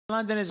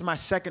London is my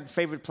second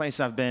favorite place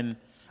I've been,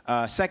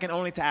 second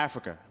only to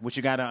Africa, which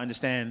you gotta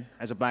understand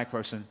as a black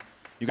person.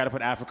 You gotta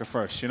put Africa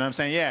first, you know what I'm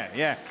saying?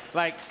 Yeah.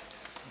 Like,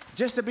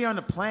 just to be on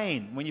the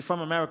plane when you're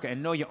from America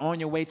and know you're on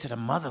your way to the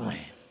motherland,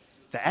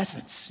 the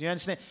essence, you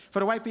understand? For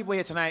the white people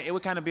here tonight, it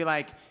would kind of be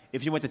like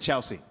if you went to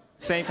Chelsea.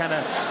 Same kind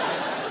of,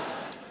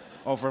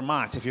 or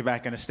Vermont if you're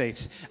back in the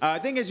States. The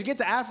thing is, you get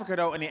to Africa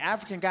though, and the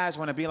African guys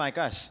wanna be like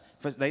us.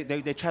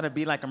 They try to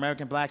be like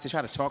American blacks, they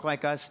try to talk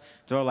like us.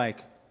 They're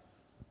like,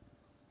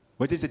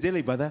 what is the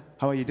dilly, brother?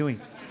 How are you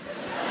doing?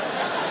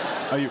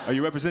 Are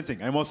you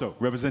representing? I'm also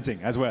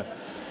representing as well.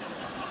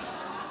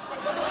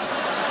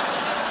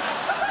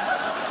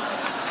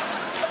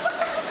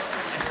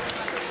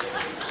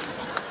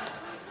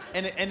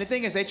 And the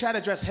thing is, they try to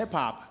dress hip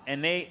hop,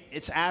 and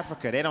it's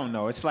Africa. They don't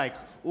know. It's like,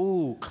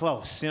 ooh,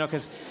 close, you know,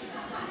 because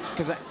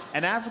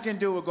an African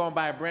dude would go and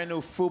buy a brand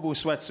new FUBU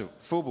sweatsuit.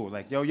 FUBU,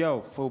 like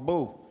yo,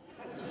 FUBU,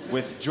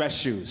 with dress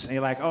shoes, and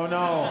you're like, oh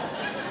no.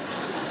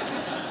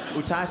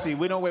 Utasi,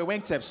 we don't wear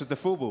wingtips with the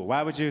FUBU.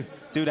 Why would you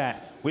do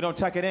that? We don't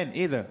tuck it in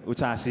either,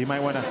 Utasi. You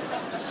might want to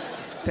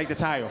take the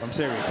tie off. I'm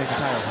serious. Take the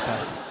tie off,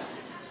 Utasi.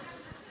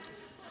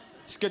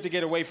 It's good to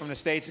get away from the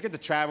States. It's good to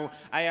travel.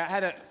 I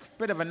had a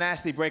bit of a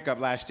nasty breakup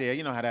last year.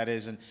 You know how that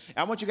is. And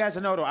I want you guys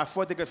to know, though, I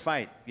fought the good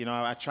fight. You know,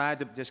 I tried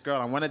this girl.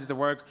 I wanted it to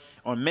work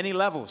on many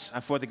levels. I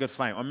fought the good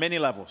fight on many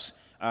levels.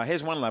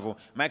 Here's one level.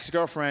 My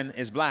ex-girlfriend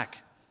is black.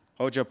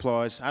 Hold your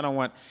applause. I don't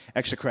want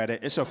extra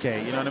credit. It's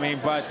okay. You know what I mean?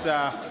 But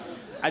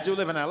I do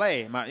live in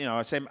L.A. I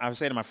would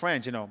say to my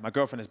friends, you know, my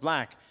girlfriend is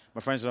black. My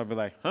friends would be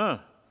like, huh,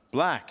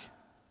 black?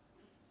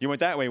 You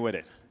went that way with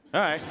it. All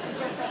right.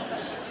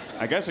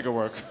 I guess it could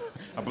work.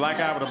 A black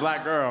guy with a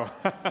black girl.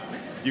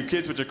 You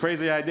kids with your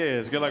crazy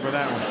ideas. Good luck with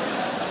that one.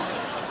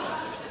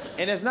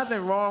 And there's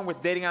nothing wrong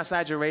with dating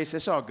outside your race.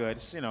 It's all good.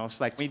 It's, you know,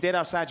 it's like when you date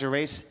outside your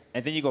race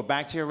and then you go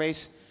back to your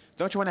race,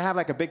 don't you want to have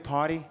like a big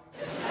party?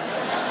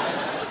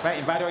 Right?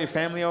 Invite all your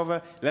family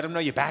over. Let them know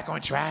you're back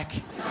on track.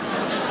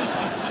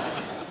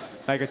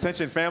 Like,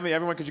 attention, family.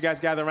 Everyone, could you guys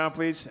gather around,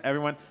 please?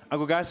 Everyone.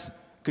 Uncle Gus,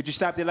 could you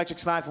stop the electric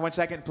slide for 1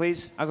 second,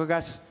 please? Uncle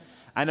Gus?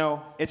 I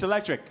know, it's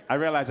electric. I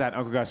realize that,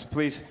 Uncle Gus.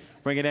 Please,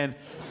 bring it in.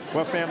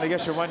 Well, family, I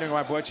guess you're wondering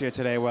why I brought you here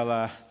today.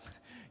 Well,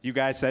 you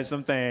guys said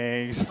some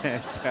things,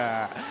 and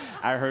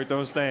I heard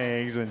those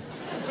things, and,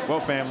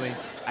 well, family,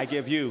 I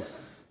give you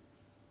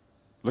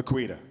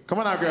Laquita. Come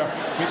on out, girl.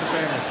 Meet the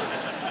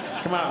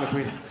family. Come out,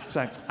 Laquita. She's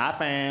like, hi,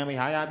 family.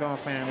 How y'all doing,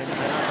 family? How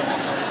y'all doing,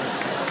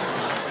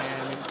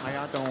 family? How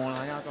y'all doing?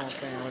 How y'all doing,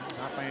 family?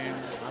 Hi,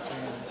 family. Hi,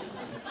 family.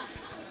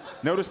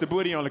 Notice the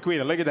booty on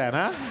Laquita. Look at that,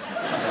 huh?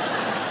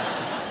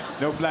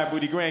 No flat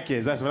booty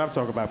grandkids. That's what I'm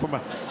talking about.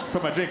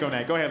 Put my drink on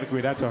that. Go ahead,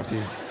 Laquita. I'll talk to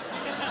you.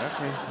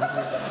 Okay.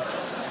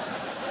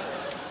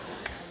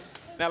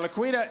 Now,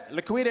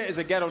 Laquita is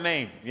a ghetto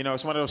name. You know,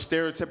 it's one of those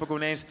stereotypical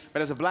names.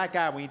 But as a black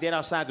guy, when you date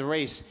outside the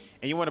race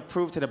and you want to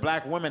prove to the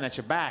black woman that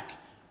you're back,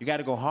 you got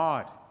to go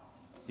hard.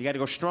 You got to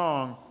go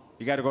strong.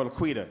 You got to go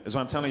Laquita, is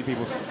what I'm telling you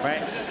people,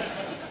 right?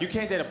 You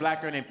can't date a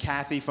black girl named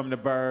Kathy from the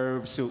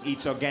burbs who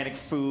eats organic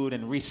food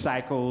and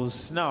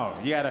recycles. No,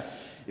 you gotta,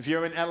 if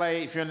you're in LA,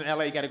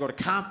 you gotta go to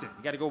Compton.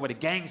 You gotta go where the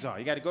gangs are.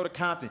 You gotta go to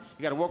Compton.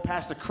 You gotta walk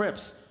past the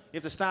Crips. You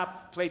have to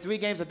stop, play 3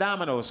 games of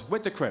Dominos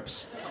with the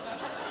Crips.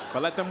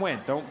 But let them win.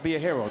 Don't be a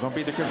hero. Don't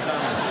beat the Crips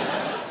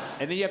Dominos.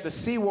 And then you have to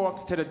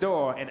sea-walk to the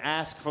door and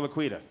ask for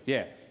Laquita.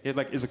 Yeah. You're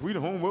like, is Laquita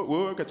home? What?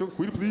 Can I talk to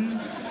Laquita, please?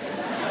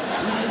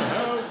 Laquita in the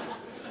house.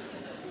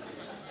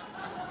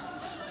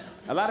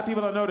 A lot of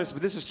people don't know this,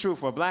 but this is true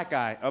for a black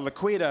guy. A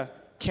Laquita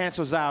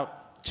cancels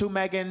out 2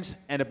 Megans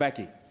and a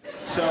Becky.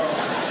 So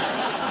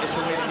it's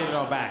a way to get it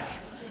all back.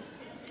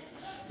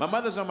 My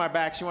mother's on my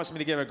back. She wants me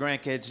to give her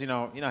grandkids. You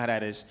know how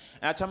that is.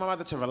 And I tell my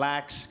mother to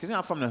relax, because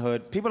I'm from the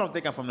hood. People don't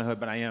think I'm from the hood,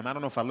 but I am. I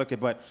don't know if I look it,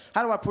 but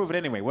how do I prove it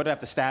anyway? What, do I have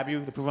to stab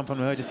you to prove I'm from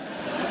the hood?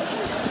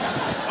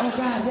 Just... Oh,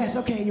 God, yes,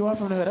 okay, you are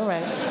from the hood. All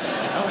right.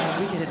 All right,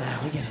 we get it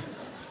now. We get it.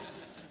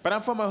 But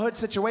I'm from a hood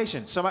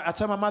situation. So I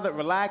tell my mother,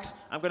 relax.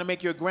 I'm going to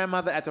make you a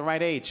grandmother at the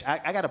right age.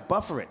 I got to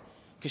buffer it,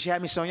 because she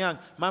had me so young.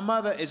 My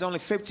mother is only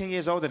 15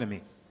 years older than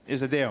me,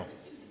 is the deal.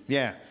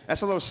 Yeah,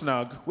 that's a little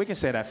snug. We can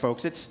say that,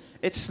 folks. It's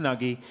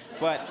snuggy,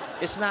 but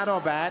it's not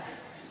all bad.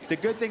 The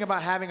good thing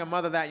about having a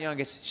mother that young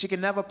is she can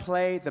never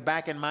play the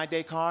back in my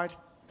day card,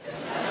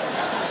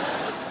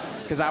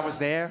 because I was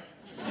there.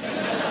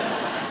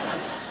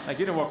 Like,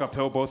 you didn't walk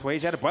uphill both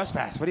ways. You had a bus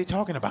pass. What are you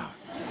talking about?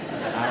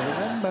 I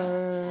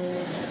remember.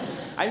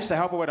 I used to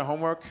help her with her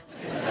homework.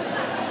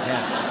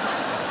 Yeah.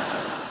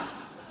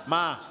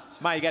 Ma,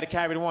 you gotta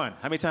carry the one.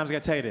 How many times I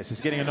gotta tell you this?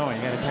 It's getting annoying.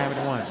 You gotta carry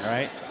the one, all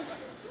right?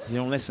 You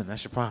don't listen,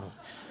 that's your problem.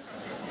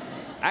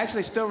 I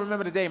actually still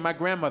remember the day my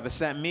grandmother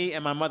sat me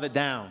and my mother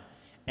down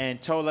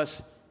and told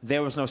us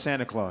there was no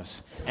Santa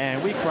Claus.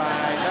 And we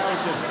cried.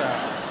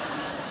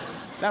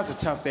 That was a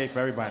tough day for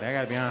everybody, I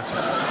gotta be honest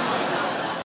with you.